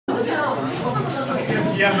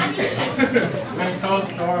Yeah. When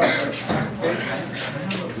closed door.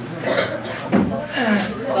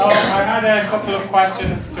 So I had a couple of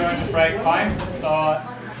questions during the break time. So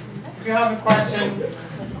if you have a question,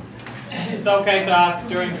 it's okay to ask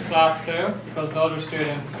during the class too, because the other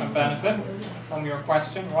students can benefit from your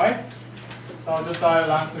question, right? So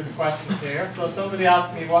I'll answer the questions here. So somebody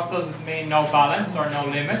asked me, what does it mean, no balance or no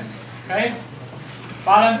limits? Okay?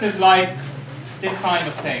 Balance is like this kind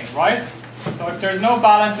of thing, right? So if there's no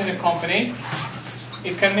balance in a company,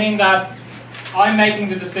 it can mean that I'm making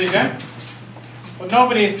the decision, but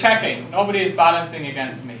nobody is checking, nobody is balancing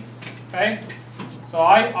against me. Okay? So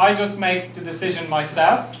I just make the decision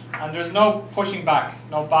myself, and there's no pushing back,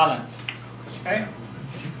 no balance. Okay?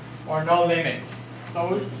 Or no limit.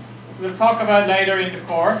 So we'll talk about later in the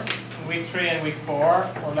course, in week 3 and week 4,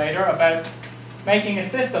 or later, about making a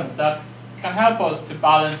system that can help us to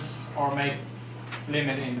balance or make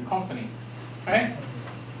limit in the company. Okay?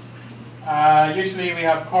 Usually we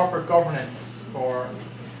have corporate governance for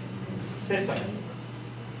system.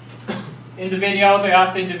 In the video, they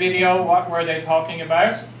asked in the video what were they talking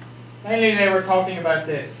about. Mainly they were talking about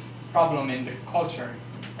this problem in the culture.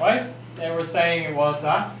 Right? They were saying it was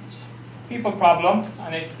a people problem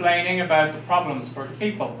and explaining about the problems for the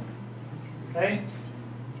people. Okay?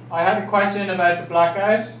 I had a question about the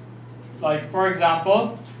blackout. Like, for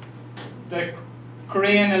example, the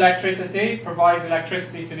Korean electricity provides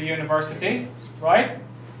electricity to the university, right?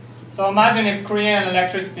 So imagine if Korean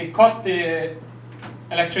electricity cut the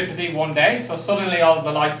electricity one day, so suddenly all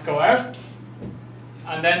the lights go out,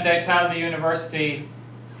 and then they tell the university,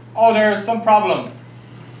 oh, there's some problem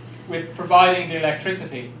with providing the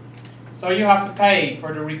electricity, so you have to pay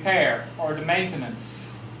for the repair or the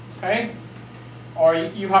maintenance, okay? Or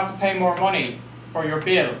you have to pay more money for your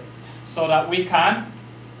bill so that we can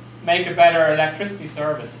make a better electricity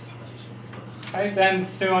service. Okay? Then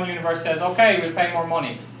Suwon University says, okay, we'll pay more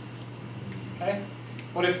money. Okay?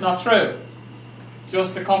 But it's not true.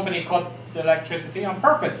 Just the company cut the electricity on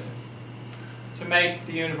purpose to make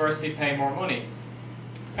the university pay more money.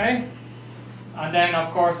 Okay? And then,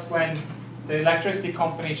 of course, when the electricity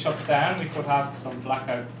company shuts down, we could have some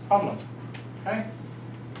blackout problem. Okay?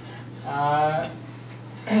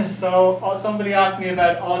 So somebody asked me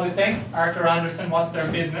about auditing. Arthur Anderson, what's their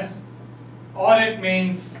business? Audit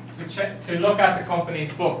means to look at the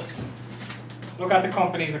company's books. Look at the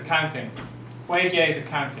company's accounting. Weight's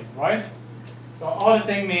accounting, right? So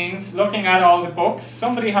auditing means looking at all the books.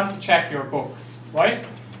 Somebody has to check your books, right?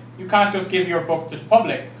 You can't just give your book to the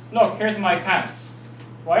public. Look, here's my accounts,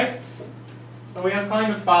 right? So we have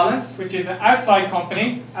kind of balance, which is an outside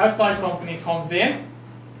company. Outside company comes in,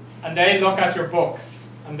 and they look at your books.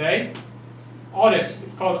 And they audit.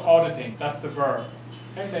 It's called auditing. That's the verb.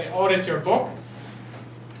 Okay? They audit your book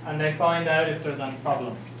and they find out if there's any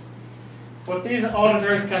problem. But these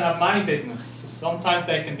auditors can have many businesses. Sometimes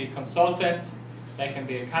they can be consultant, they can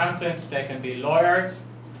be accountant, they can be lawyers.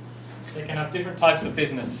 They can have different types of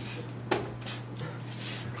business.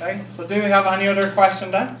 Okay, so do we have any other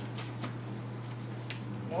question then?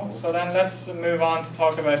 No? So then let's move on to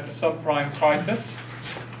talk about the subprime crisis.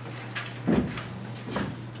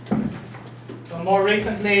 So more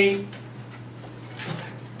recently,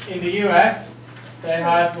 in the US, they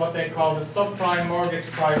had what they call the subprime mortgage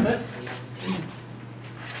crisis.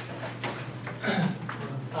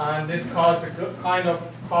 And this caused the kind of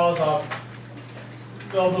cause of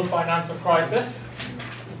global financial crisis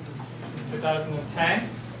in 2010,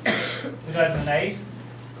 2008,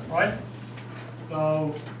 right?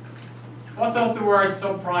 So what does the word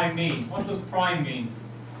subprime mean? What does prime mean?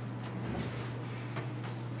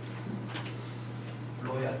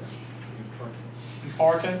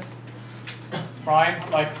 Important,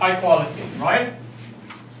 prime, like high quality, right?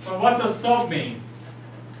 So what does sub mean?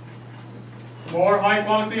 More high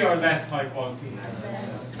quality or less high quality?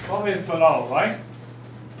 Sub is below, right?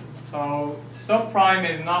 So subprime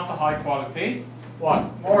is not the high quality.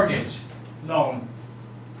 What? Mortgage, loan.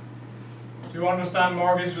 Do you understand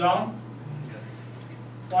mortgage loan?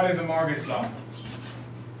 What is a mortgage loan?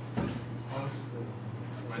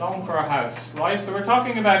 Loan for a house, right? So we're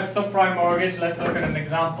talking about a subprime mortgage. Let's look at an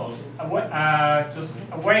example. Just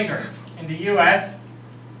a waiter in the US,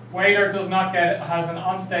 waiter has an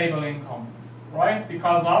unstable income, right?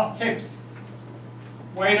 Because of tips.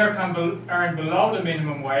 Waiter can earn below the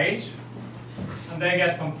minimum wage, and they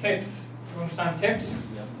get some tips. You understand tips?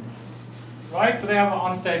 Right? So they have an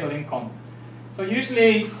unstable income. So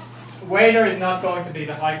usually, waiter is not going to be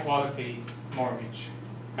the high quality mortgage.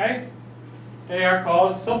 Okay? They are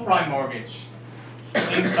called subprime mortgage. It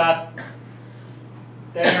means that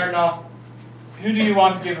they are not who do you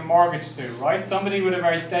want to give a mortgage to, right? Somebody with a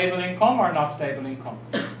very stable income or not stable income?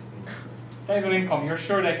 Stable income, you're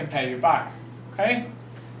sure they can pay you back, okay?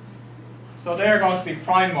 So they're going to be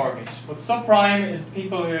prime mortgage. But subprime is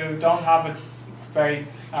people who don't have a very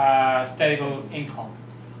stable income,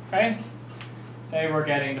 okay? They were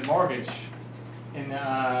getting the mortgage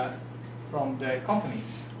from the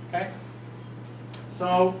companies, okay?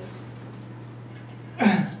 So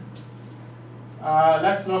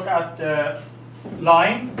let's look at the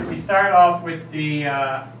line. We start off with the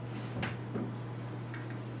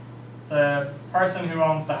person who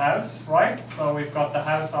owns the house, right? So we've got the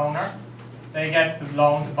house owner. They get the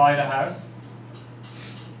loan to buy the house.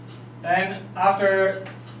 Then after,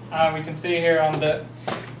 we can see here on the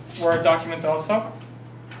Word document also,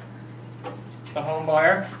 the home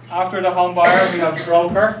buyer. After the home buyer, we have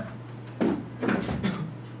broker. Do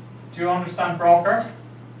you understand broker?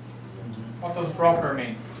 What does broker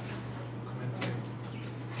mean?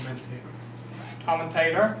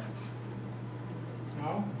 Commentator?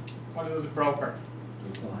 No? What is a broker?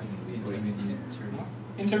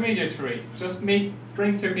 Intermediary. Just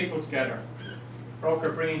brings two people together.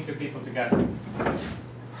 Broker bringing two people together.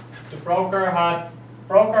 The broker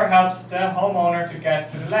helps the homeowner to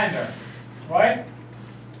get to the lender, right?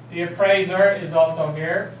 The appraiser is also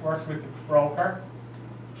here, works with the broker.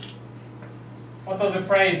 What does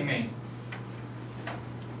appraise mean?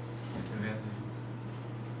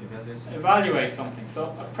 Evaluate something.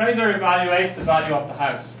 So appraiser evaluates the value of the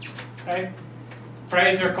house. Okay?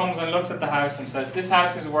 Appraiser comes and looks at the house and says, this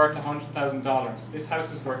house is worth $100,000. This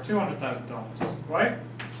house is worth $200,000. Right?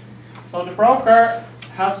 So the broker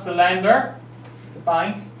helps the lender, the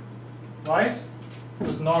bank, right?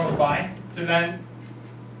 Just normal bank, to lend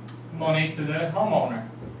money to the homeowner.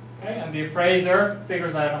 Okay? And the appraiser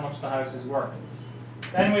figures out how much the house is worth.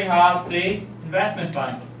 Then we have the investment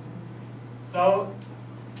bank. So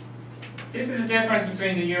this is the difference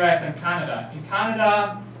between the US and Canada. In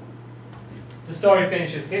Canada, the story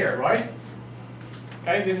finishes here, right?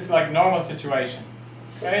 Okay, this is like a normal situation.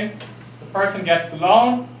 Okay, the person gets the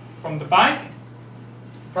loan from the bank.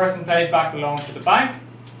 The person pays back the loan to the bank.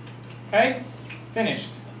 Okay,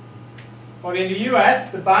 finished. But in the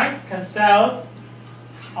US, the bank can sell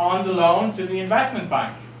on the loan to the investment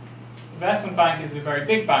bank. Investment bank is a very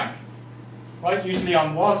big bank, right? Usually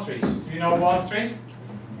on Wall Street. Do you know Wall Street?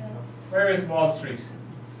 Where is Wall Street?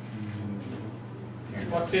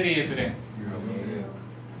 What city is it in?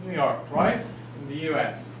 New York, right? In the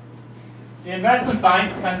US. The investment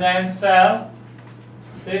bank can then sell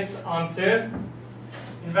this onto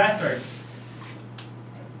investors,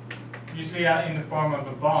 usually in the form of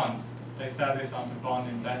a bond. They sell this onto bond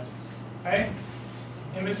investors. Okay?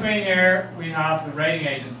 In between here, we have the rating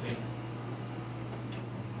agency.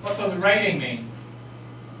 What does rating mean?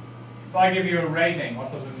 If I give you a rating,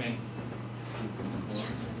 what does it mean?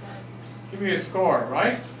 Give you a score,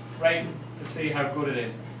 right? Rate to see how good it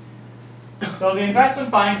is. So the investment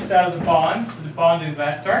bank sells a bond to the bond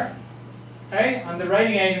investor, okay? And the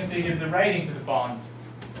rating agency gives a rating to the bond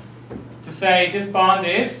to say this bond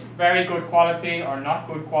is very good quality or not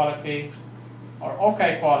good quality or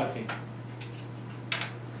okay quality.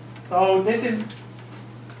 So this is,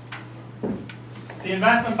 the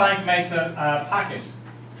investment bank makes a packet,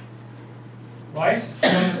 right? Do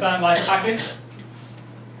you understand like package?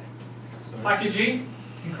 Packaging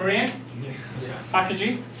in Korean? Yeah.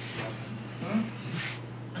 Packaging?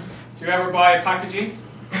 Do you ever buy a packaging?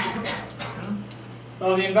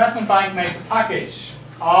 So the investment bank makes a package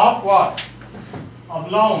of what? Of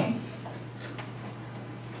loans.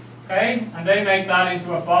 Okay? And they make that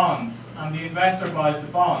into a bond. And the investor buys the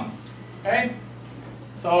bond. Okay?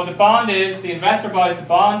 So the bond is, the investor buys the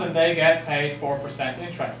bond and they get paid 4%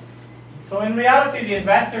 interest. So in reality, the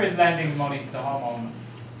investor is lending money to the homeowner.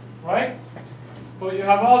 Right? But you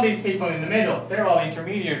have all these people in the middle. They're all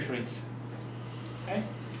intermediaries. Okay?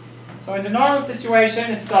 So in the normal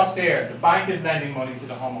situation, it stops here. The bank is lending money to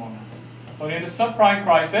the homeowner. But in the subprime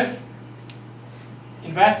crisis,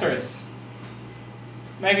 investors,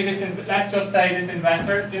 maybe this, let's just say this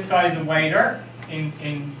investor, this guy is a waiter in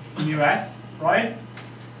the US, right?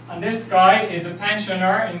 And this guy is a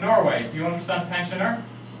pensioner in Norway. Do you understand pensioner?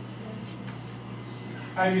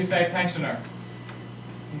 How do you say pensioner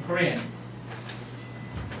in Korean?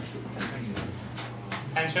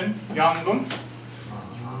 Pension, yangum.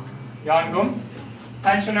 Yangum.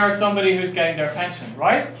 Pensioner is somebody who's getting their pension,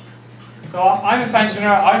 right? So I'm a pensioner.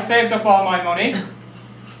 I saved up all my money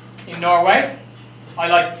in Norway. I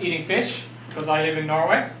like eating fish because I live in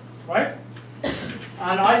Norway, right?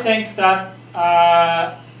 And I think that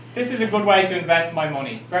this is a good way to invest my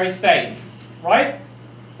money. Very safe, right?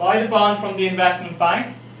 buy the bond from the investment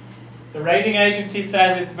bank. The rating agency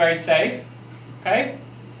says it's very safe. Okay?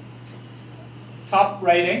 Top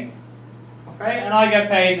rating. Okay? And I get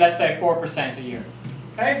paid, let's say, 4% a year.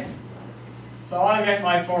 Okay? So I get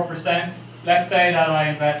my 4%. Let's say that I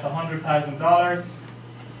invest $100,000.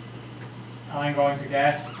 And I'm going to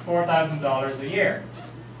get $4,000 a year.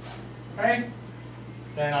 Okay?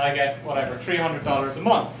 Then I get, whatever, $300 a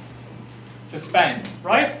month to spend,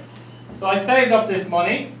 right? So I saved up this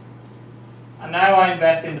money, and now I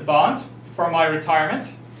invest in the bond for my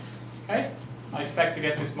retirement. Okay? I expect to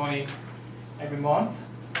get this money every month.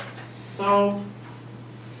 So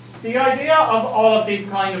the idea of all of these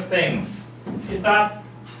kind of things is that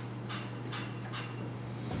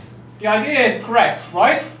the idea is correct,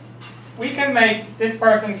 right? We can make, this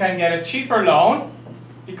person can get a cheaper loan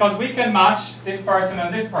because we can match this person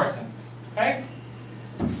and this person. Okay?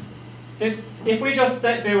 If we just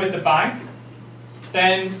do with the bank,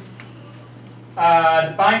 then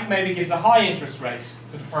the bank maybe gives a high interest rate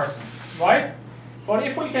to the person, right? But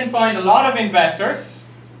if we can find a lot of investors,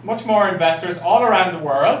 much more investors all around the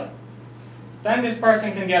world, then this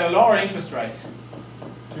person can get a lower interest rate.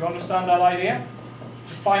 Do you understand that idea?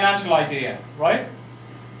 It's a financial idea, right?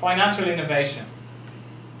 Financial innovation.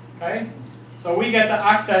 Okay? So we get the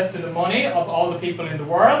access to the money of all the people in the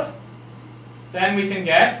world, then we can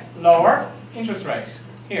get lower interest rates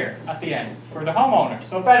here at the end for the homeowner.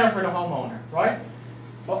 So better for the homeowner, right?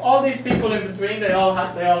 But all these people in between, they all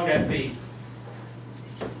get fees.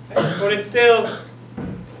 Okay? But it's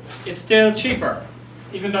still cheaper,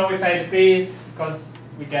 even though we pay the fees because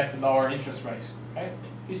we get the lower interest rate. Okay?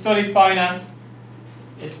 If you studied finance,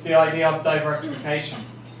 it's the idea of diversification.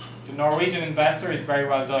 The Norwegian investor is very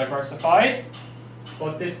well diversified,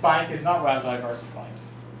 but this bank is not well diversified.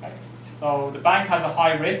 Okay? So the bank has a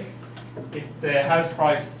high risk if the house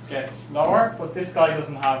price gets lower, but this guy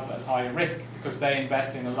doesn't have as high a risk because they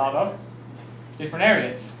invest in a lot of different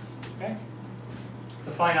areas. Okay? It's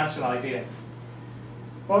a financial idea.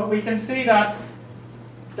 But we can see that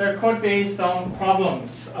there could be some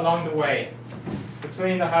problems along the way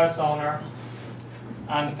between the house owner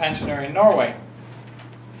and the pensioner in Norway.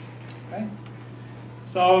 Okay?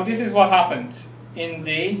 So this is what happened in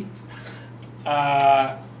the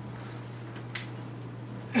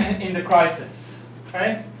crisis.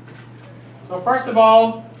 Okay? So first of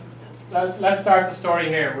all, let's start the story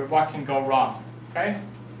here with what can go wrong. Okay?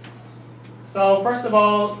 So first of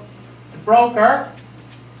all, the broker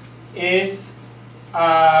is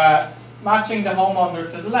matching the homeowner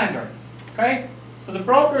to the lender. Okay? So the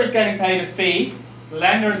broker is getting paid a fee. The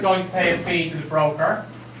lender is going to pay a fee to the broker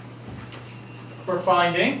for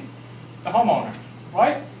finding the homeowner.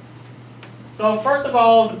 Right? So first of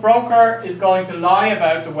all, the broker is going to lie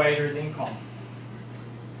about the waiter's income.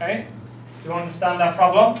 Okay? Do you understand that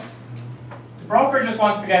problem? The broker just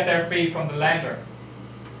wants to get their fee from the lender.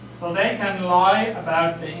 So they can lie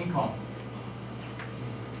about the income.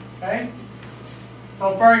 Okay?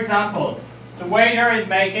 So for example, the waiter is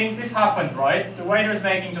making, this happened, right? The waiter is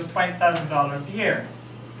making just $20,000 a year.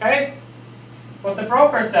 Okay? But the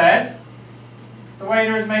broker says the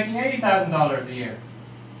waiter is making $80,000 a year.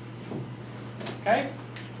 Okay?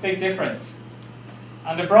 Big difference.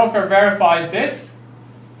 And the broker verifies this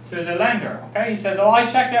to the lender. Okay? He says, oh, I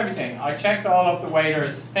checked everything. I checked all of the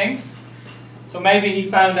waiter's things. So maybe he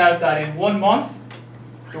found out that in 1 month,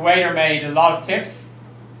 the waiter made a lot of tips.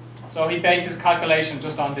 So he bases calculation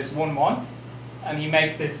just on this 1 month. And he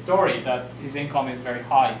makes this story that his income is very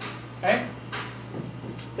high. Okay?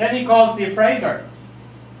 Then he calls the appraiser.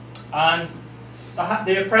 And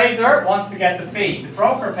the appraiser wants to get the fee. The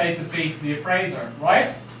broker pays the fee to the appraiser,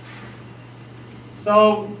 right?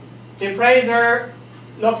 So the appraiser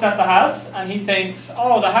looks at the house and he thinks,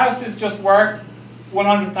 oh, the house is just worth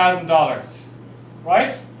 $100,000,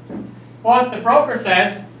 right? But the broker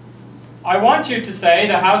says, I want you to say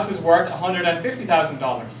the house is worth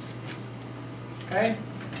 $150,000. Okay?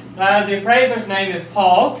 Now the appraiser's name is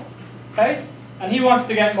Paul, okay? And he wants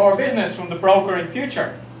to get more business from the broker in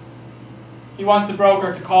future. He wants the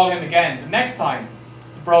broker to call him again the next time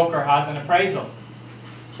the broker has an appraisal.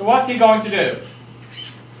 So what's he going to do?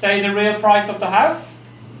 Say the real price of the house?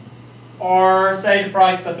 Or say the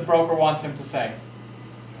price that the broker wants him to say?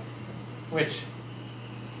 Which?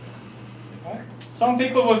 Okay. Some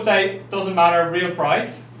people will say it doesn't matter, real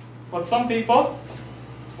price. But some people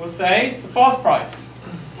will say the false price.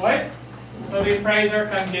 Right? So the appraiser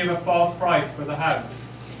can give a false price for the house.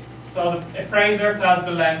 So the appraiser tells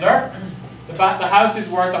the lender the house is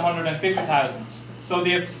worth $150,000. So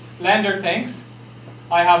the lender thinks,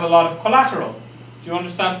 I have a lot of collateral. Do you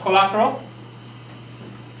understand collateral?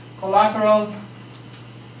 Collateral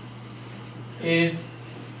is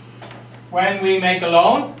when we make a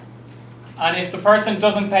loan, and if the person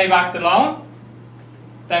doesn't pay back the loan,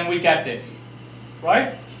 then we get this,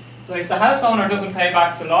 right? So if the house owner doesn't pay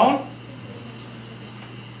back the loan,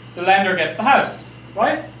 the lender gets the house,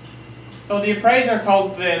 right? So the appraiser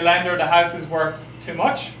told the lender the house is worth too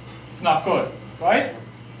much. It's not good, right?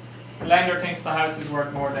 The lender thinks the house is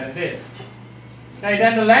worth more than it is. Okay,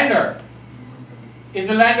 then the lender. Is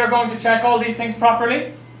the lender going to check all these things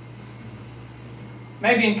properly?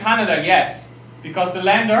 Maybe in Canada, yes, because the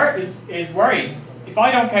lender is worried. If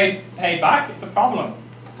I don't pay back, it's a problem,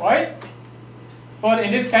 right? But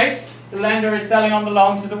in this case, the lender is selling on the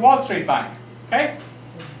loan to the Wall Street bank, okay?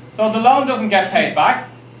 So the loan doesn't get paid back.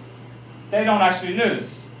 They don't actually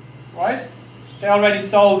lose, right? They already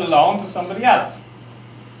sold the loan to somebody else.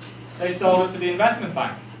 They sold it to the investment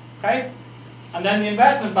bank, okay? And then the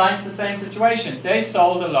investment bank, the same situation. They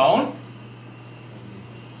sold the loan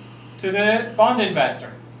to the bond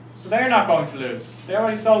investor. So they're not going to lose. They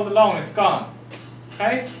already sold the loan, it's gone,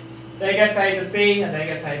 okay? They get paid the fee and they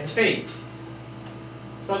get paid the fee.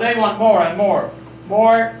 So they want more and more.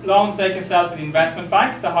 More loans they can sell to the investment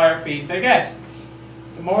bank, the higher fees they get.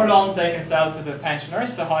 The more loans they can sell to the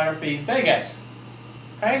pensioners, the higher fees they get.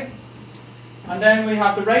 Okay? And then we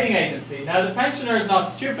have the rating agency. Now the pensioner is not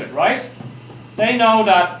stupid, right? They know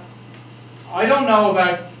that I don't know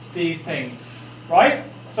about these things, right?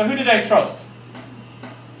 So who do they trust?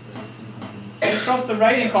 They trust the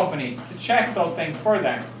rating company to check those things for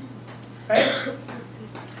them. Okay?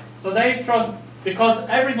 So they trust, because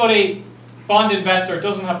everybody, bond investor,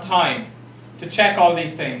 doesn't have time to check all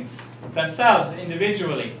these things themselves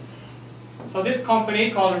individually. So this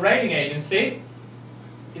company called a rating agency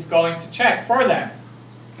is going to check for them.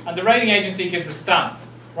 And the rating agency gives a stamp,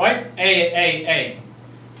 right? AAA.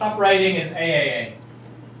 Top rating is AAA.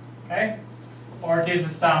 Okay? Or it gives a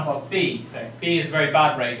stamp of B, say. B is very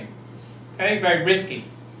bad rating. Okay? Very risky.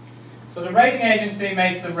 So the rating agency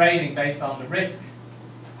makes a rating based on the risk.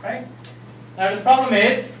 Okay? Now the problem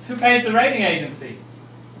is, who pays the rating agency?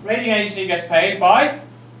 Rating agency gets paid by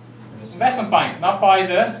investment bank, not by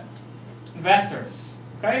the investors.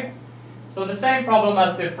 Okay? So the same problem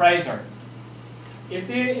as the appraiser. If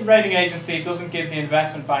the rating agency doesn't give the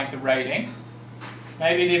investment bank the rating,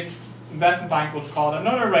 maybe the investment bank will call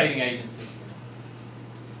another rating agency.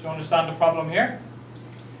 Do you understand the problem here?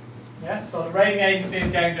 Yes, so the rating agency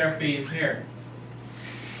is getting their fees here.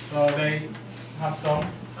 So they have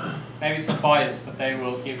maybe some bias that they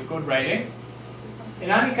will give a good rating. In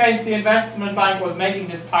any case, the investment bank was making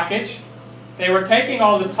this package. They were taking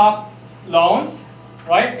all the top loans,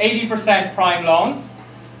 right, 80% prime loans,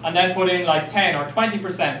 and then put in like 10 or 20%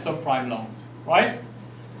 subprime loans, right?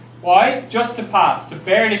 Why? Just to pass, to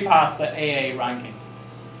barely pass the AA ranking,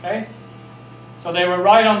 okay? So they were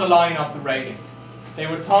right on the line of the rating. They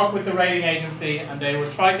would talk with the rating agency and they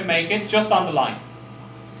would try to make it just on the line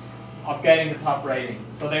of getting the top rating.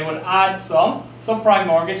 So they would add some subprime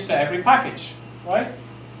mortgage to every package, right?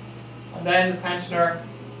 And then the pensioner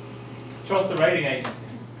trusts the rating agency.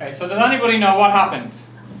 Okay, so does anybody know what happened?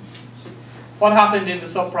 What happened in the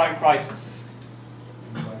subprime crisis?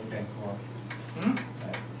 Hmm?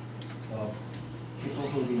 So people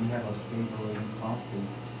who didn't have a stable income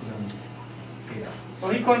couldn't pay up. So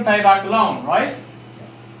he couldn't pay back the loan, right? Yeah.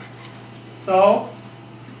 So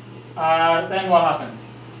then what happened?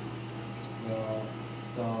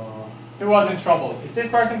 Who was in trouble? If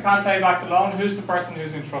this person can't pay back the loan, who's the person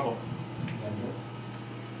who's in trouble?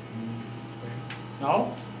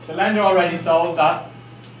 No? The lender already sold that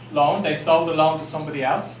loan. They sold the loan to somebody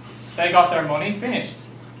else. They got their money, finished.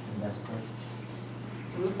 Investor.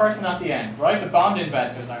 So the person at the end, right? The bond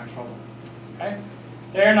investors are in trouble. Okay?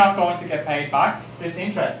 They're not going to get paid back this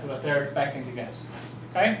interest that they're expecting to get.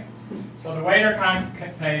 Okay? So the waiter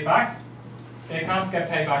can't pay back. They can't get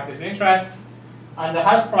paid back this interest. And the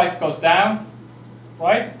house price goes down,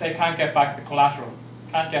 right? They can't get back the collateral.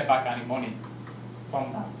 Can't get back any money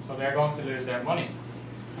from that. So they're going to lose their money.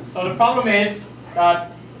 So the problem is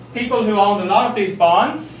that people who owned a lot of these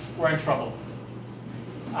bonds were in trouble.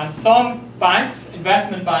 And some banks,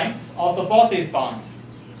 investment banks, also bought these bonds.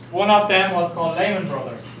 One of them was called Lehman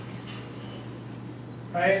Brothers.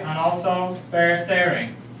 Okay? And also Bear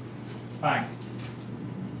Stearns Bank.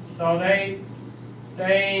 So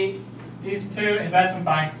these two investment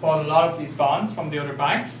banks bought a lot of these bonds from the other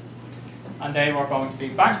banks, and they were going to be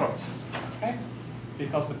bankrupt, okay?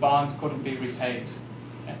 Because the bond couldn't be repaid.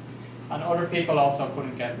 Okay? And other people also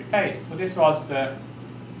couldn't get repaid. So this was the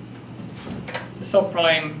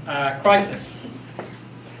subprime crisis.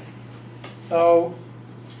 So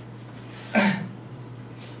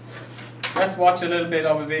let's watch a little bit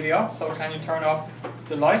of a video. So can you turn off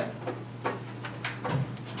the light?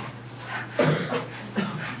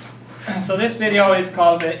 So this video is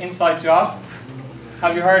called The Inside Job.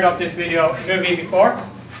 Have you heard of this movie before?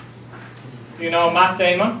 Do you know Matt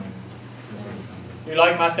Damon? Do you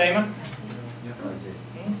like Matt Damon?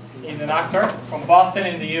 He's an actor from Boston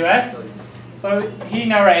in the US. So he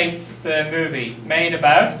narrates the movie made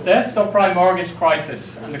about the subprime mortgage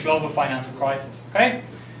crisis and the global financial crisis. Okay?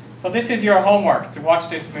 So this is your homework to watch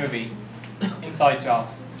this movie, Inside Job.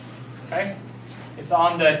 Okay? It's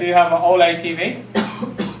on the, do you have an OLED TV?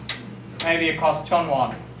 Maybe across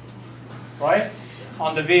Chunwon. Right?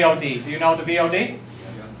 On the VOD. Do you know the VOD?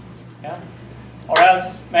 Yeah? Or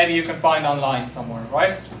else maybe you can find online somewhere,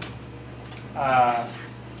 right?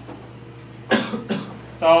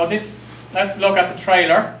 So this, let's look at the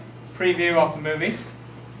trailer, preview of the movie.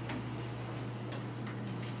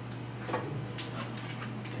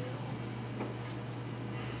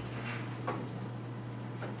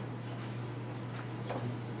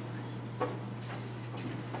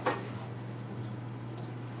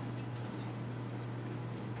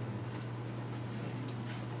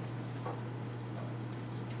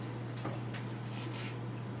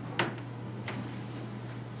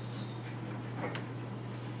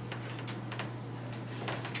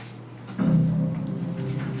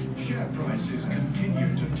 Prices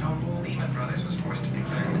continue to tumble. Lehman Brothers was forced to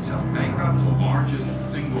declare itself bankrupt. The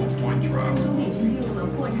largest single point drop. The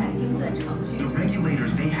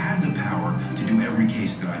regulators, they had the power to do every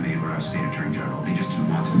case that I made when I was state attorney general. They just didn't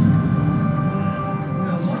want to. We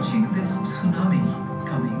are watching this tsunami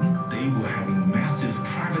coming. They were having massive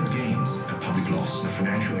private gains at public loss. The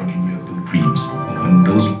financial engineer built dreams. When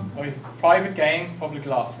those So it's private gains, public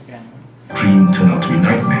loss again. dreams turn out to be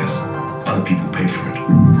nightmares, other people pay for it.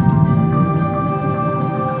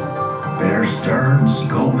 Bear Stearns,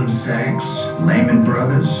 Goldman Sachs, Lehman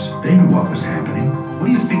Brothers, they knew what was happening. What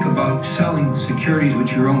do you think about selling securities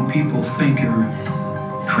which your own people think are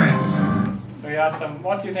crap? So you ask them,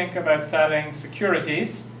 what do you think about selling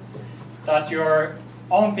securities that your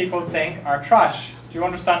own people think are trash? Do you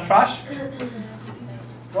understand trash?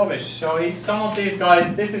 Rubbish. So some of these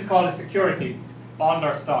guys, this is called a security, bond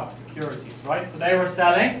or stock securities, right? So they were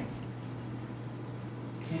selling.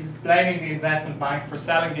 He's blaming the investment bank for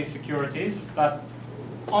selling these securities that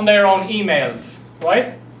on their own emails,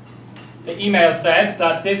 right? The email said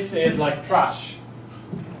that this is like trash,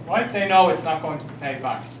 right? They know it's not going to be paid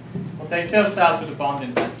back, but they still sell to the bond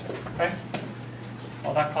investors, okay?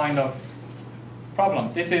 So that kind of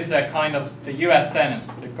problem. This is a kind of the US Senate,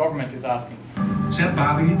 the government is asking. Does that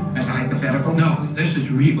bother you as a hypothetical? No, this is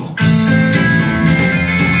real.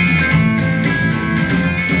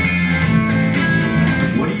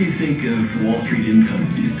 What do you think of Wall Street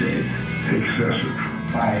incomes these days? Excessive.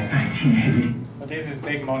 By 1980. So this is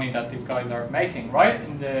big money that these guys are making, right?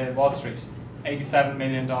 In the Wall Street. $87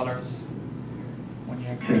 million.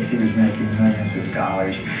 6, he was making millions of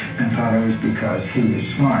dollars and thought it was because he was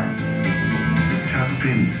smart. Chuck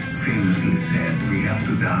Prince famously said, "We have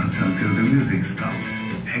to dance until the music stops."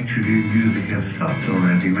 Actually, music has stopped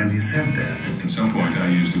already when he said that. At some point, I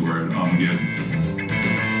used the word Armageddon.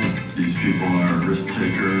 These people are risk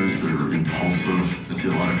takers, they're impulsive, they see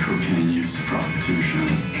a lot of cocaine use, prostitution.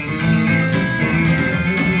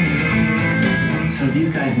 So these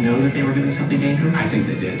guys know that they were doing something dangerous? I think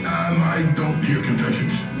they did. I don't hear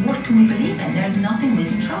confessions. What can we believe in? There's nothing we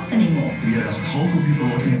can trust anymore. We had a whole group of people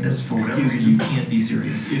looking at this for whatever Excuse me, you reason. can't be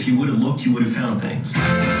serious. If you would have looked, you would have found things.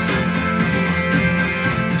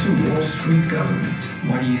 It's a Wall Street government.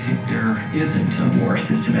 Why do you think there isn't a more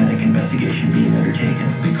systematic investigation being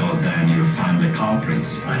undertaken? Because then you find the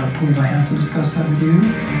culprits. I don't believe I have to discuss that with you.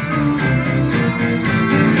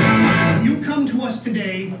 You come to us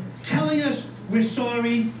today telling us we're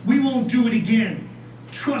sorry, we won't do it again.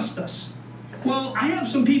 Trust us. Well, I have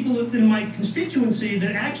some people in my constituency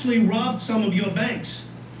that actually robbed some of your banks.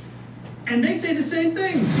 And they say the same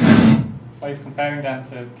thing. So he's comparing them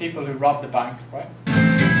to people who robbed the bank, right?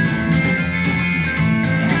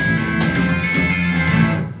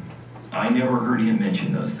 I never heard him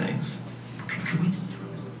mention those things.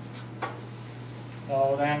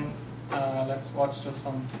 So then, let's watch just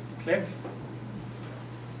some clip.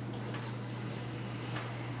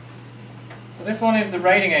 So this one is the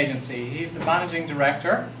rating agency. He's the managing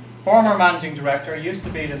director, former managing director, used to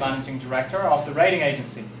be the managing director of the rating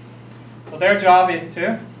agency. So their job is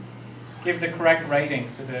to give the correct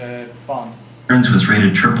rating to the bond. Stearns was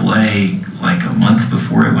rated AAA like a month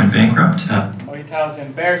before it went bankrupt. So he tells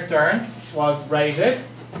him Bear Stearns was rated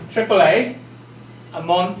AAA a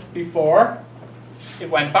month before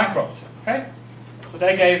it went bankrupt. Okay? So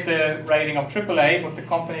they gave the rating of AAA, but the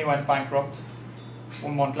company went bankrupt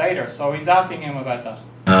 1 month later. So he's asking him about that.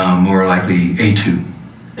 More likely A2.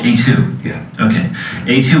 A2? Yeah. Okay.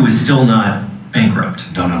 A2 is still not bankrupt.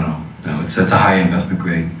 No. It's a high investment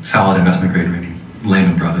grade, solid investment grade rating.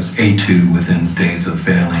 Lehman Brothers, A2 within days of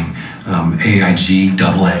failing. AIG,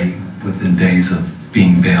 AA within days of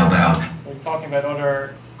being bailed out. So he's talking about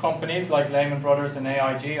other companies like Lehman Brothers and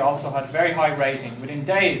AIG also had very high rating within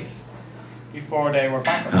days before they were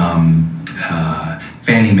bankrupt.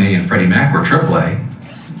 Fannie Mae and Freddie Mac were AAA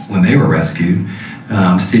when they were rescued.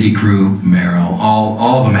 Citigroup, Merrill,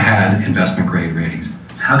 all of them had investment grade ratings.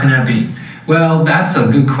 How can that be? Well, that's a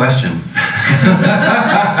good question.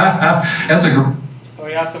 So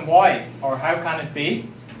he asks him why, or how can it be?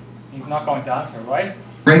 He's not going to answer, right?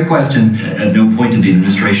 Great question. At no point did the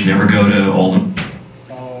administration ever go to Oldham.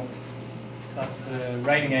 So that's the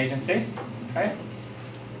rating agency, okay?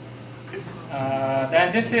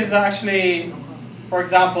 Then this is actually, for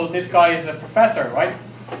example, this guy is a professor, right?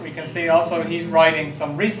 We can see also he's writing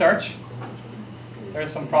some research.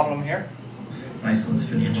 There's some problem here. Iceland's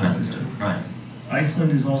financial system. Right.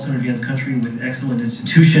 Iceland is also an advanced country with excellent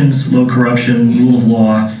institutions, low corruption, rule of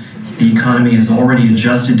law. The economy has already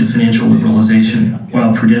adjusted to financial liberalization,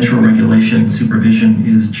 while prudential regulation and supervision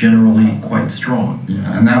is generally quite strong.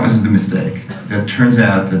 Yeah, and that was the mistake. That turns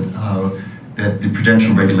out that that the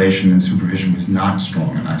prudential regulation and supervision was not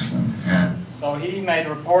strong in Iceland. So he made a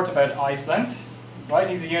report about Iceland, right?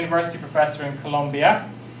 He's a university professor in Columbia.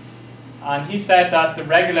 And he said that the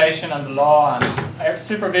regulation and the law and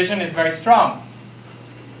supervision is very strong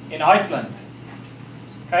in Iceland.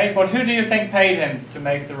 Okay, but who do you think paid him to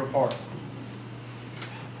make the report?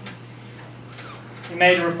 He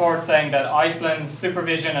made a report saying that Iceland's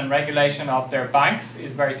supervision and regulation of their banks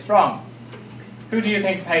is very strong. Who do you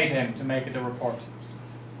think paid him to make the report?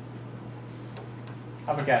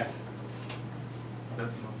 Have a guess.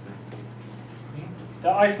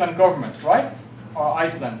 The Iceland government, right? Or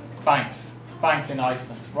Iceland banks in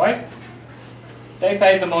Iceland, right? They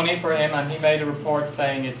paid the money for him and he made a report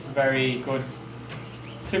saying it's very good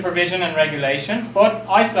supervision and regulation, but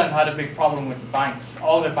Iceland had a big problem with the banks.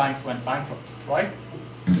 All the banks went bankrupt, right?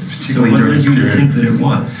 So what led you to think that it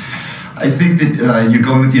was? I think that you're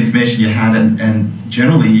going with the information you had, and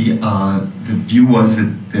generally the view was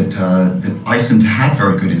that Iceland had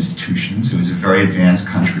very good institutions. It was a very advanced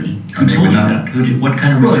country. Who told you that? What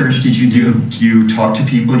kind of research did you do? You talk to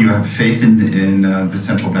people. You have faith in the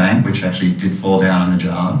central bank, which actually did fall down on the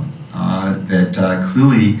job.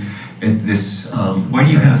 Clearly. Why do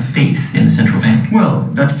you have faith in the central bank? Well,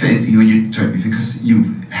 that faith, because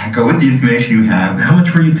you go with the information you have. How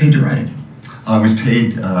much were you paid to write it? I was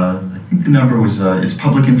paid, I think the number was, it's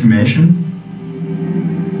public information.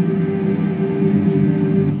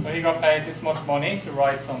 So he got paid this much money to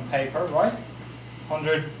write some paper, right?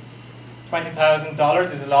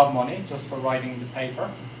 $120,000 is a lot of money just for writing the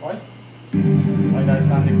paper, right? By the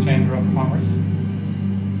Icelandic Chamber of Commerce.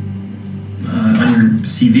 On your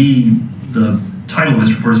CV, the title of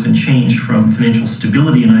this report has been changed from Financial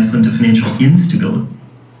Stability in Iceland to Financial Instability.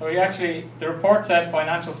 So he actually, the report said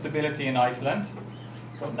financial stability in Iceland,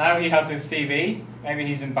 but now he has his CV, maybe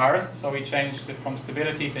he's embarrassed, so he changed it from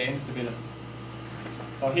stability to instability.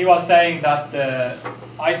 So he was saying that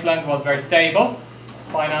Iceland was very stable,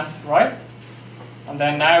 finance, right? And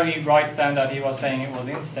then now he writes down that he was saying it was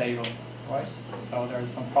unstable, right? So there's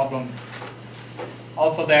some problem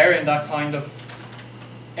also there in that kind of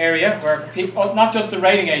area where people, not just the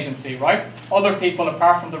rating agency, right? Other people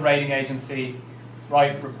apart from the rating agency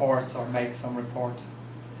write reports or make some report.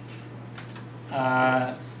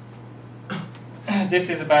 This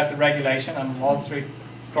is about the regulation and Wall Street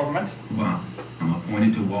government. Obama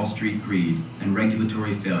pointed to Wall Street greed and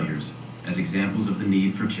regulatory failures as examples of the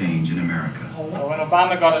need for change in America. So when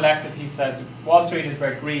Obama got elected, he said Wall Street is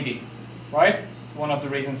very greedy, right? One of the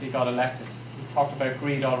reasons he got elected. We talked about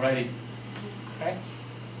greed already. Okay.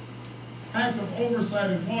 Lack of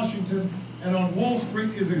oversight in Washington and on Wall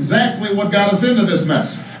Street is exactly what got us into this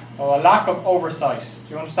mess. So a lack of oversight.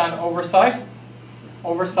 Do you understand oversight?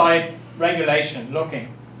 Oversight, regulation,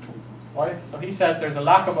 looking. Right? So he says there's a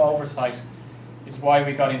lack of oversight is why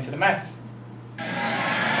we got into the mess.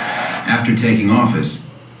 After taking office,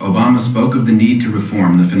 Obama spoke of the need to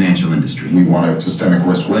reform the financial industry. We want a systemic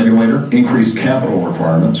risk regulator, increased capital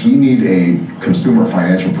requirements. We need a consumer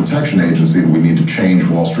financial protection agency. We need to change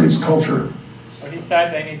Wall Street's culture. So he said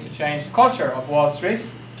they need to change the culture of Wall Street,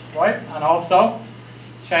 right? And also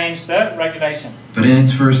change the regulation. But in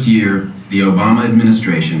its first year, the Obama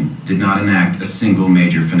administration did not enact a single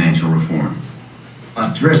major financial reform.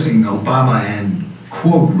 Addressing Obama and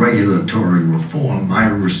quote regulatory reform, my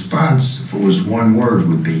response, if it was one word,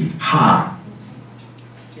 would be ha.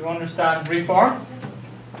 Do you understand reform?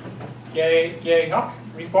 Yay,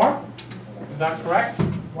 reform? Is that correct?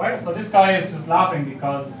 Right, so this guy is just laughing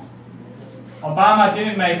because Obama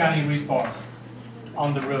didn't make any reform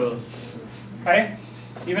on the rules. Okay?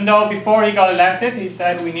 Even though before he got elected, he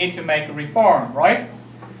said we need to make a reform, right?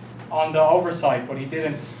 On the oversight, but he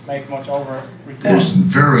didn't make much over reform. There's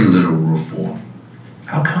very little reform.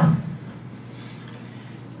 How come?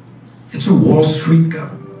 It's a Wall Street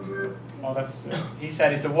government. No, he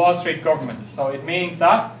said it's a Wall Street government. So it means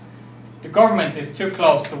that the government is too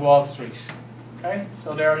close to Wall Street. Okay?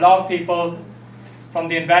 So there are a lot of people from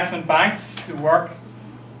the investment banks who work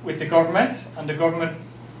with the government, and the government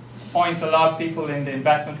appoints a lot of people in the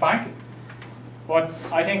investment bank. But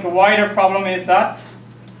I think a wider problem is that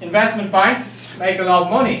investment banks make a lot of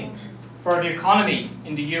money for the economy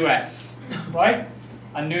in the US, right?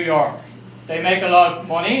 And New York. They make a lot of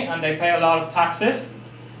money and they pay a lot of taxes.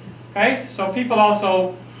 Okay? So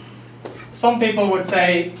some people would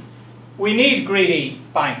say, we need greedy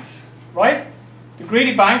banks, right? The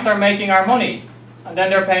greedy banks are making our money and then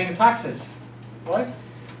they're paying the taxes, right?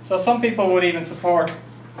 So some people would even support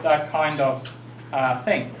that kind of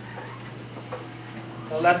thing.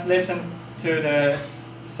 So let's listen to the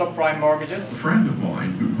subprime mortgages. A friend of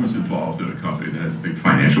mine who's involved in a company that has a big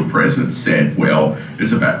financial presence said, well,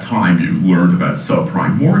 it's about time you learned about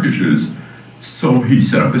subprime mortgages. So he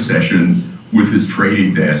set up a session with his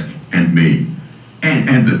trading desk and me.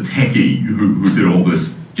 And the techie who did all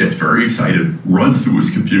this gets very excited, runs to his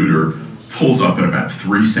computer, pulls up in about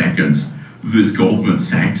 3 seconds this Goldman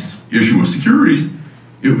Sachs issue of securities.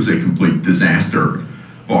 It was a complete disaster.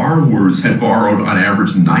 Borrowers had borrowed on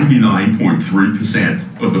average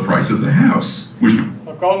 99.3% of the price of the house.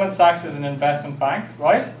 So Goldman Sachs is an investment bank,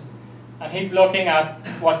 right? And he's looking at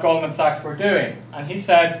what Goldman Sachs were doing. And he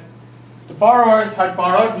said the borrowers had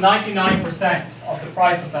borrowed 99% of the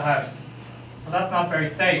price of the house. So that's not very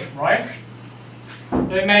safe, right?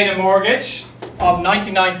 They made a mortgage of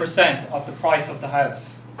 99% of the price of the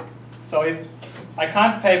house. So if I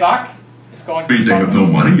can't pay back, it's going to be... They have no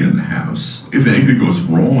money in the house. If anything goes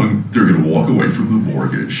wrong, they're going to walk away from the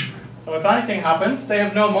mortgage. So if anything happens, they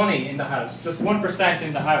have no money in the house, just 1%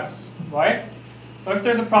 in the house, right? So if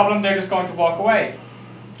there's a problem, they're just going to walk away.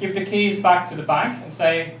 Give the keys back to the bank and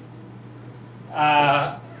say,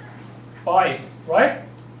 buy, right?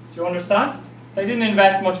 Do you understand? They didn't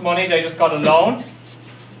invest much money, they just got a loan,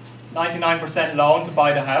 99% loan to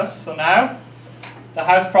buy the house. So now, the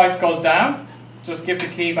house price goes down, just give the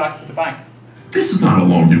key back to the bank. This is not a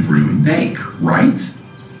loan you'd really make, right?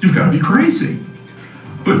 You've got to be crazy.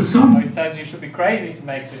 But He says you should be crazy to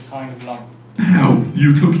make this kind of loan. Now,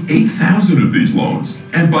 you took 8,000 of these loans,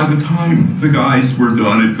 and by the time the guys were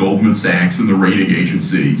done at Goldman Sachs and the rating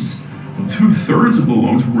agencies, 2/3 of the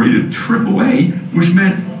loans were rated AAA, which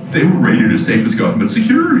meant they were rated as safe as government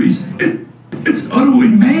securities. It's utterly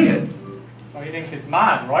mad. So he thinks it's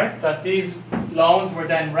mad, right? That these loans were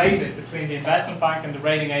then rated between the investment bank and the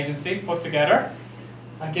rating agency, put together,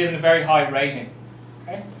 and given a very high rating.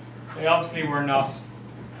 Okay? They obviously were not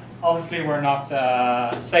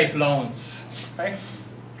safe loans. Okay?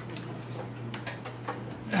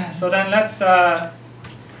 So then let's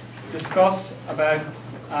discuss about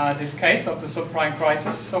this case of the subprime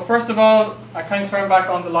crisis. So first of all, I can turn back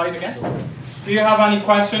on the light again. Do you have any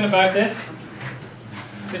question about this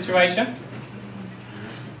situation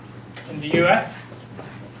in the US?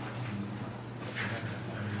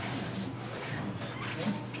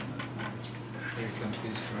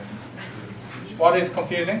 What is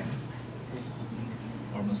confusing?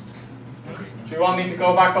 Almost. Do you want me to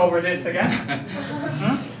go back over this again?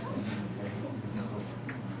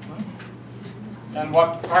 And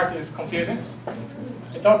what part is confusing?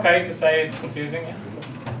 It's okay to say it's confusing, yes.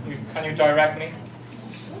 Can you direct me?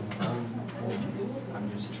 I'm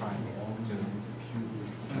just trying to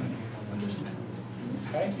understand.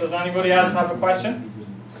 Okay. Does anybody else have a question?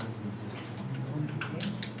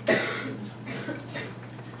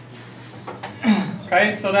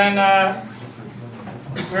 Okay, so then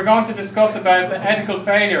we're going to discuss about the ethical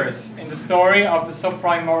failures in the story of the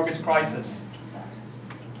subprime mortgage crisis.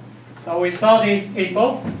 So we saw these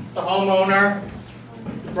people, the homeowner,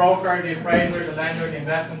 the broker, the appraiser, the lender, the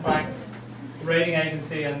investment bank, the rating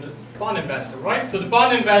agency, and the bond investor, right? So the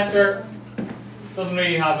bond investor doesn't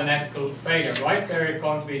really have an ethical failure, right? They're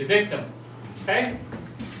going to be the victim, okay?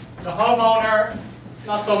 The homeowner,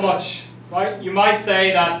 not so much, right? You might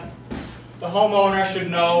say that the homeowner should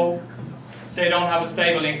know they don't have a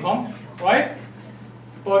stable income, right?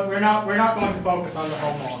 But we're not going to focus on the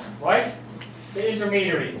homeowner, right? the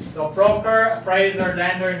intermediaries. So broker, appraiser,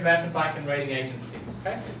 lender, investment bank, and rating agency.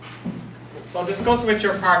 Okay? So discuss with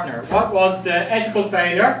your partner what was the ethical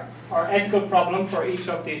failure or ethical problem for each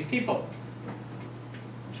of these people.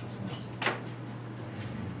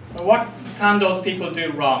 So what can those people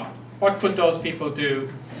do wrong? What could those people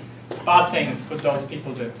do? Bad things could those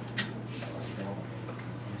people do?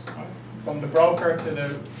 From the broker to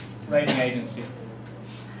the rating agency.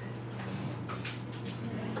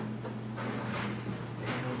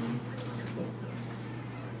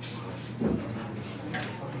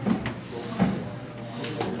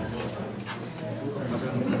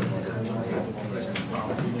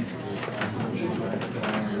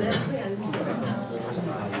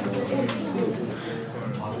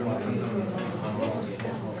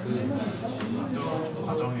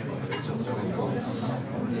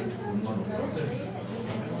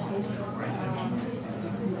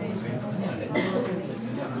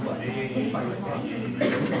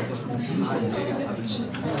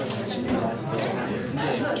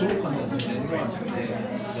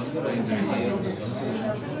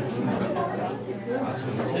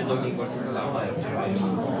 전체적인 걸 생각하면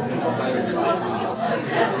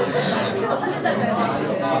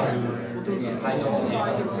소득이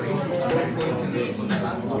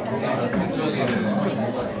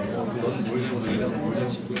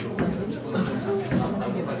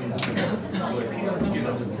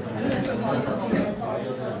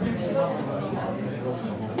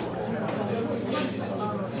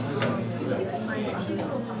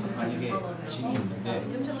만약에 짐이 있는데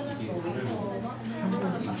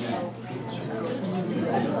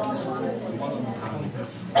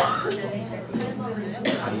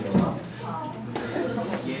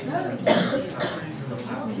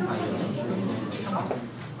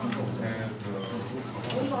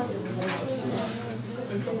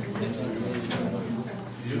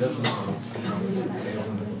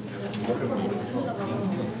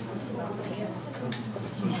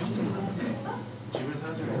집을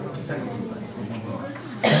사는 비싼 거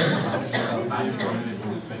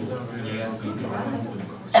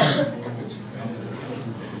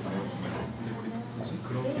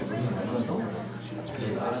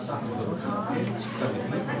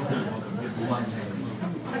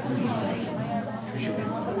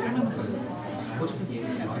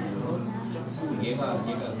얘가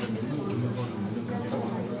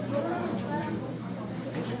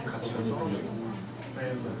가치가 떨어지고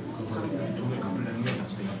그거를 돈을 갚으려는 게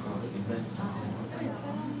자체가 인베스트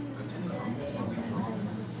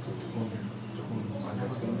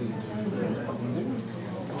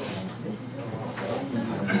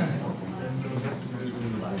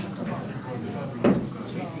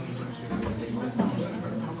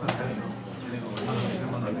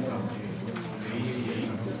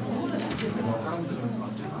조금 사람들은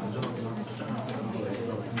언제나 안전하게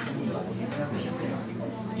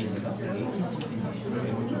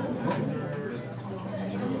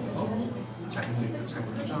자기들 잘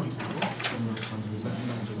투자하고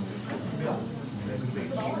근데 이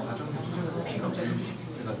과정의 투자에서 피가 제가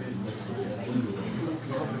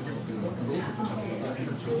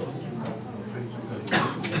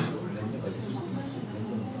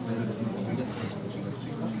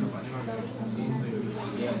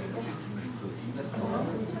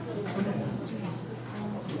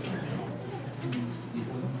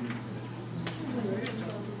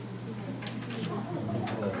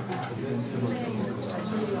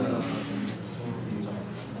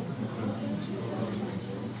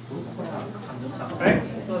Okay,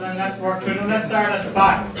 so then let's work through them. Let's start at the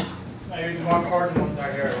back. Maybe the more important ones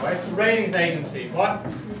are here, right? The ratings agency. What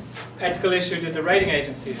ethical issue did the rating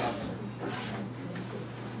agency have?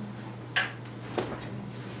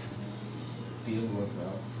 didn't work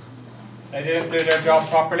well. They didn't do their job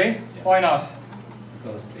properly? Yeah. Why not?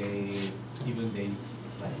 Because even the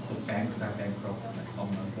banks are bankrupt like a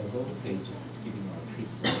month ago, they just giving a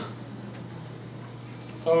treat.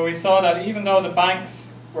 So we saw that even though the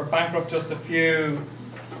banks were bankrupt just a few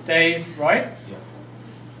days, right? Yeah.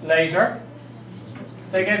 Later,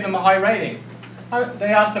 they gave them a high rating.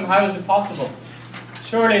 They asked them, how is it possible?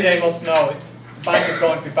 Surely they must know the bank is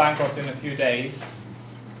going to be bankrupt in a few days.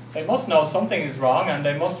 They must know something is wrong and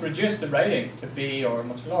they must reduce the rating to B or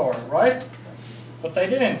much lower, right? But they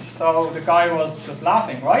didn't, so the guy was just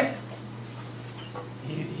laughing, right?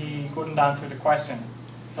 He couldn't answer the question.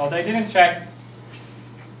 So they didn't check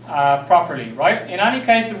properly, right? In any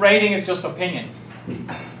case, the rating is just opinion.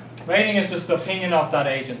 Rating is just the opinion of that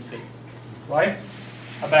agency, right?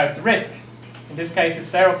 About the risk. In this case, it's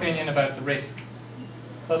their opinion about the risk.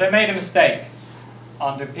 So they made a mistake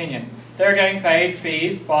on the opinion. They're getting paid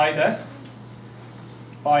fees by the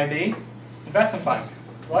investment bank,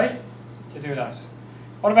 right? To do that.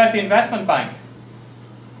 What about the investment bank?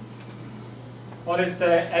 What is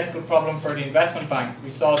the ethical problem for the investment bank?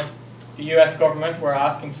 We saw the US government were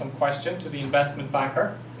asking some question to the investment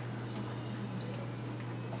banker.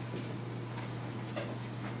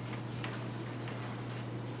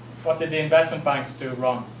 What did the investment banks do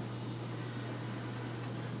wrong?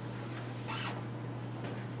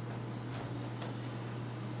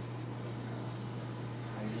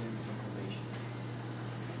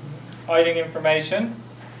 Hiding information.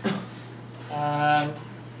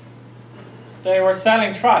 They were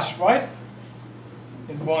selling trash, right?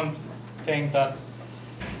 Is one thing that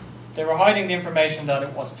they were hiding the information that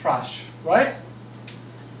it was trash, right?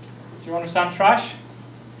 Do you understand trash?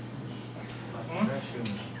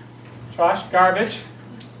 Trash, garbage.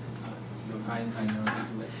 I know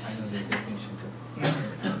the definition.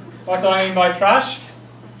 What do I mean by trash?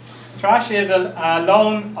 Trash is a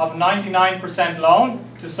loan of 99% loan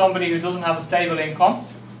to somebody who doesn't have a stable income.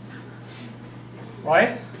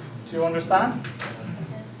 Right? Do you understand?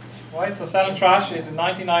 Right, so selling trash is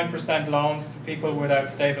 99% loans to people without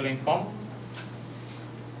stable income.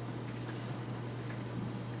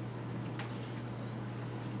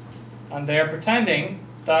 And they're pretending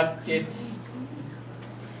that it's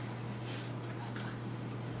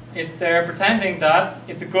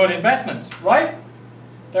a good investment, right?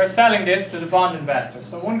 They're selling this to the bond investors.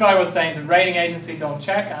 So one guy was saying the rating agency don't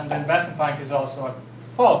check and the investment bank is also at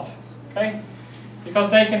fault, okay?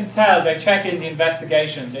 Because they can tell, they check in the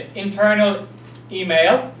investigation, the internal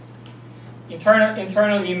email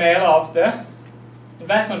of the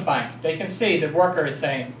investment bank. They can see the worker is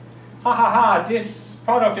saying, ha ha ha, this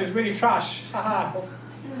product is really trash, ha ha.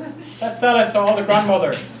 Let's sell it to all the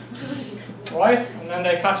grandmothers, right? And then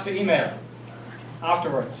they catch the email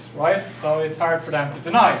afterwards, right? So it's hard for them to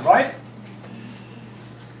deny, right?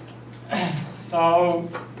 So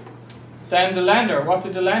then the lender, what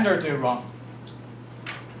did the lender do wrong?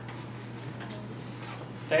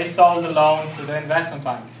 They sold the loan to the investment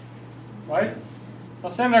bank, right? So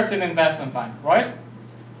similar to the investment bank, right?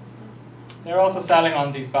 They're also selling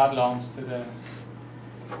on these bad loans to the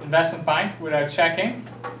investment bank without checking.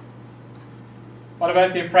 What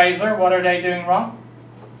about the appraiser? What are they doing wrong?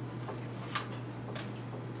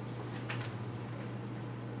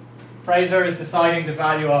 Appraiser is deciding the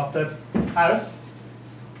value of the house.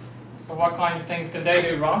 So what kind of things can they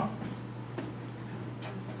do wrong?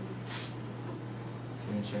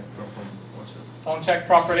 Check properly also. Don't check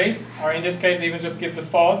properly, or in this case even just give the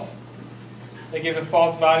false. They give a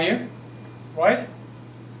false value, right?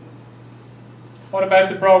 What about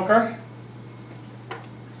the broker?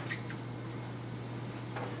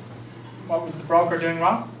 What was the broker doing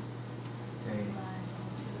wrong?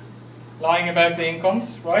 Lying about the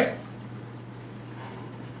incomes, right?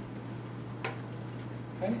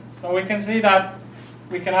 Okay, so we can see that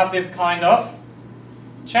we can have this kind of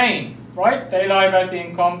chain, right? They lie about the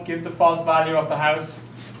income, give the false value of the house.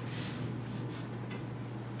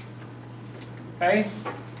 Okay,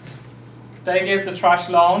 they give the trash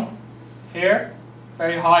loan here,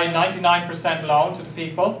 very high 99% loan to the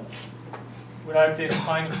people without this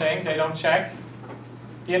kind of thing. They don't check.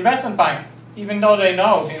 The investment bank, even though they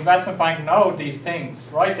know, the investment bank know these things,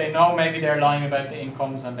 right? They know maybe they're lying about the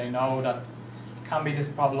incomes and they know that can be this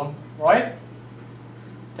problem, right?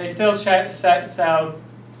 They still sell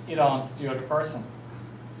it on to the other person.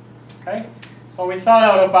 Okay? So we saw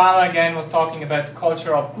that Obama again was talking about the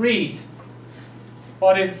culture of greed.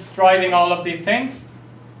 What is driving all of these things?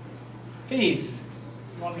 Fees.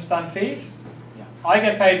 You understand fees? Yeah. I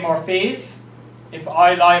get paid more fees if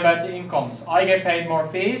I lie about the incomes. I get paid more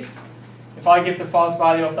fees if I give the false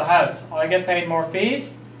value of the house. I get paid more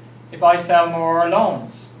fees if I sell more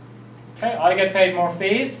loans. Okay? I get paid more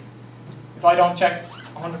fees if I don't check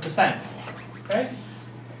 100%. Okay?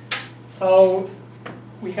 So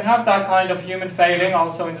we can have that kind of human failing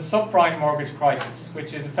also in the subprime mortgage crisis,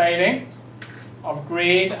 which is a failing of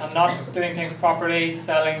greed and not doing things properly,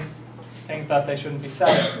 selling things that they shouldn't be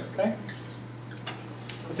selling. Okay?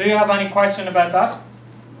 So do you have any question about that?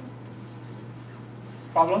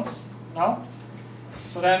 Problems? No?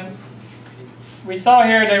 So then we saw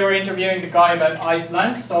here they were interviewing the guy about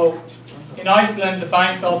Iceland. So in Iceland the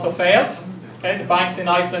banks also failed. Okay? The banks in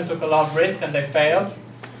Iceland took a lot of risk and they failed.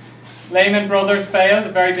 Lehman Brothers failed,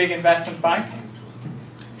 a very big investment bank.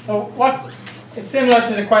 So what is similar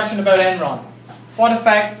to the question about Enron. What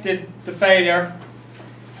effect did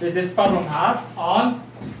this problem have on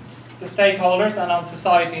the stakeholders and on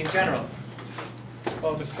society in general?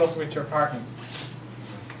 We'll discuss with your partner.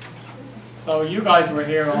 So you guys were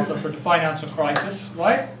here also for the financial crisis,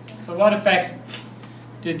 right? So what effect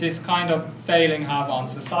did this kind of failing have on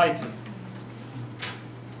society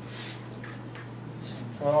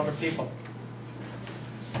or other people?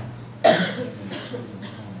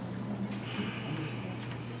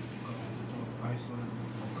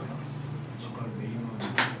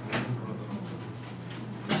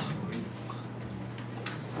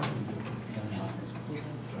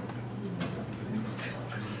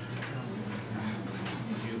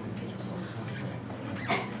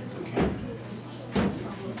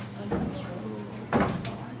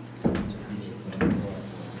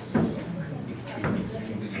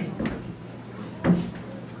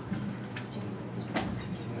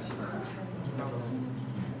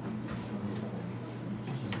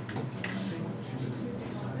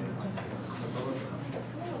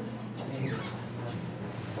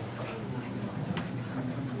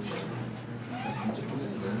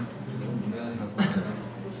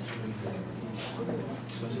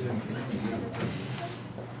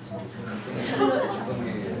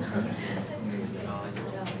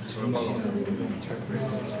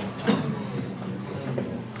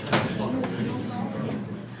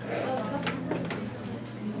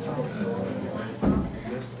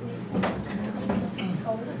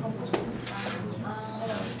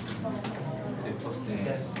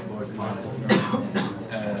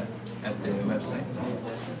 At the website.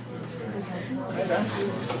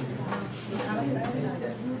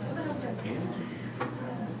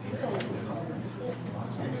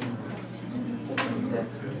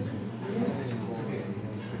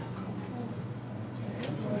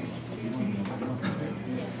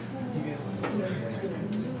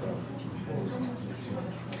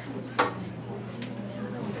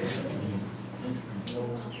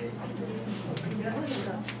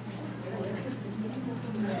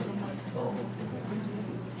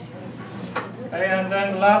 And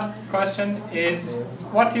then the last question is,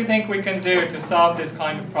 what do you think we can do to solve this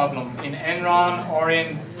kind of problem in Enron or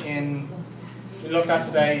in we looked at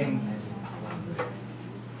today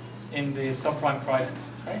in the subprime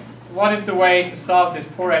crisis? Okay? What is the way to solve this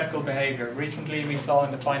poor ethical behavior? Recently we saw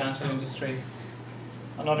in the financial industry,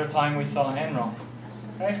 another time we saw in Enron.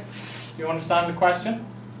 Okay? Do you understand the question?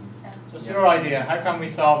 Just your idea, how can we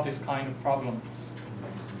solve this kind of problems?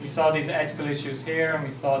 We saw these ethical issues here, and we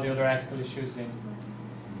saw the other ethical issues in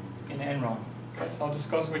Enron. Okay, so I'll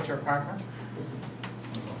discuss with your partner.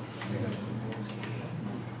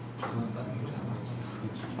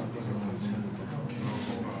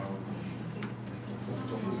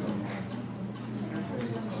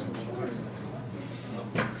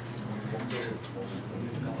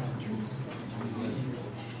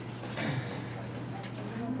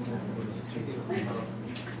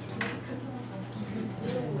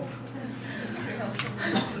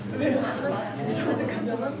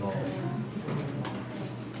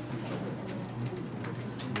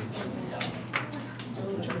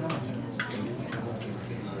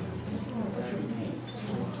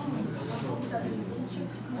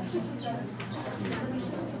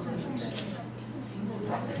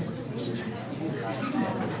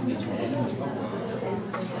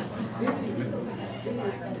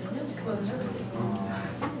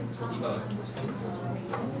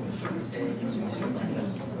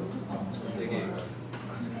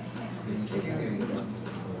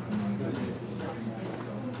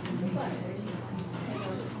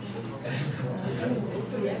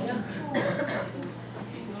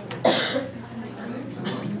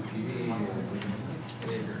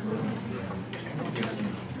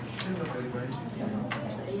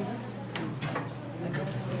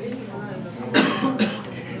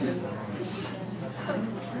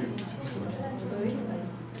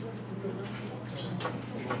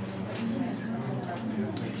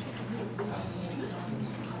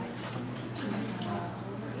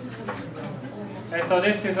 Okay, so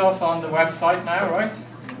this is also on the website now, right?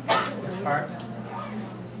 This part.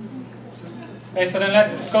 Okay, so then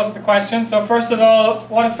let's discuss the question. So first of all,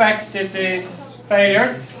 what effect did these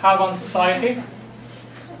failures have on society?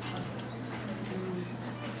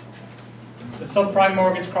 The subprime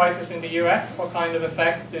mortgage crisis in the US, what kind of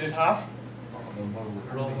effect did it have?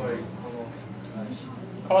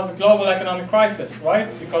 Caused a global economic crisis,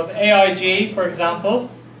 right? Because AIG, for example,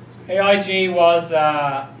 AIG was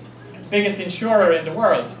the biggest insurer in the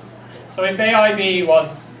world. So if AIG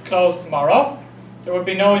was closed tomorrow, there would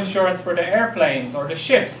be no insurance for the airplanes or the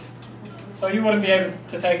ships. So you wouldn't be able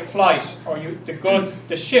to take a flight, or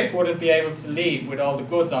the ship wouldn't be able to leave with all the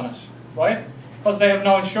goods on it, right? Because they have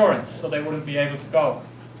no insurance, so they wouldn't be able to go,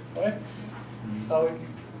 right? So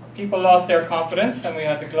people lost their confidence, and we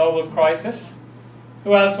had the global crisis.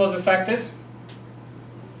 Who else was affected?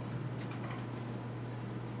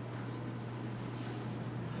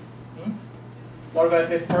 What about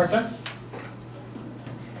this person?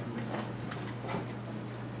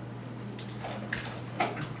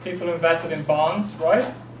 People who invested in bonds, right?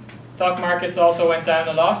 Stock markets also went down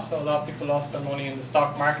a lot, so a lot of people lost their money in the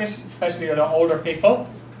stock market, especially the older people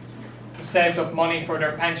who saved up money for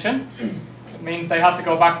their pension. It means they had to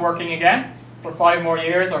go back working again for 5 more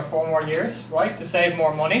years or 4 more years, right, to save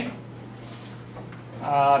more money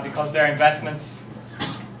because their investments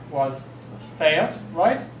was failed,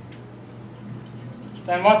 right?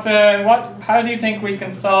 Then how do you think we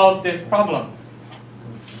can solve this problem?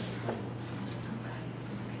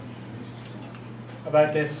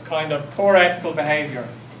 About this kind of poor ethical behavior.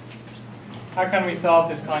 How can we solve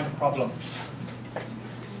this kind of problem?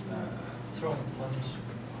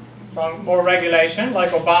 Strong, more regulation, like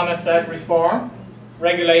Obama said, reform,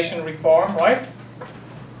 regulation reform, right?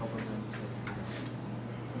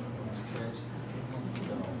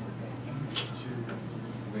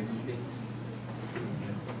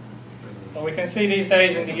 So we can see these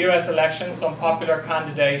days in the US election, some popular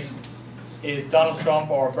candidates is Donald Trump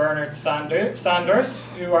or Bernard Sanders,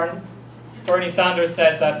 Bernie Sanders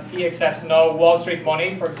says that he accepts no Wall Street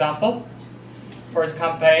money, for example, for his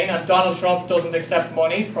campaign, and Donald Trump doesn't accept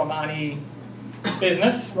money from any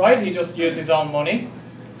business, right? He just uses his own money.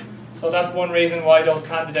 So that's one reason why those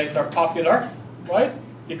candidates are popular, right?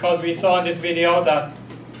 Because we saw in this video that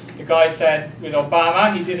the guy said with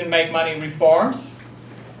Obama he didn't make many reforms,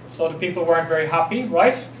 so the people weren't very happy,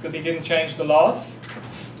 right? Because he didn't change the laws.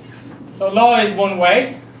 So law is one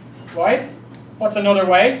way, right? What's another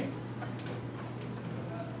way?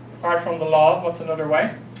 Apart from the law, what's another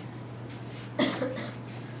way?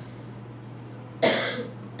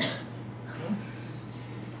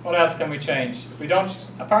 What else can we change? If we don't,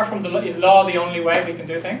 apart from is law the only way we can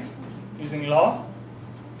do things? Using law?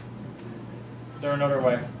 Is there another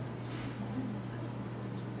way?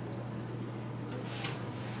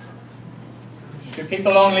 Do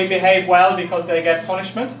people only behave well because they get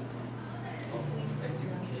punishment?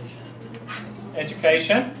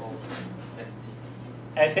 Education.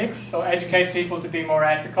 Ethics. So educate people to be more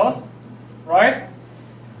ethical, right?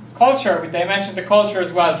 Culture. They mentioned the culture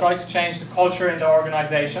as well. Try to change the culture in the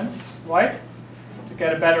organizations, right? To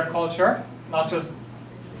get a better culture, not just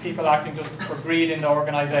people acting just for greed in the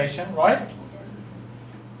organization, right?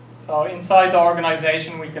 So inside the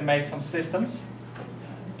organization we can make some systems.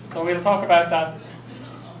 So we'll talk about that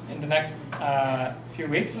in the next few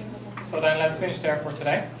weeks. So then let's finish there for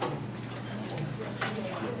today.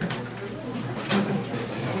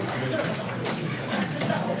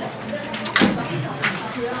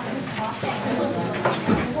 Yeah.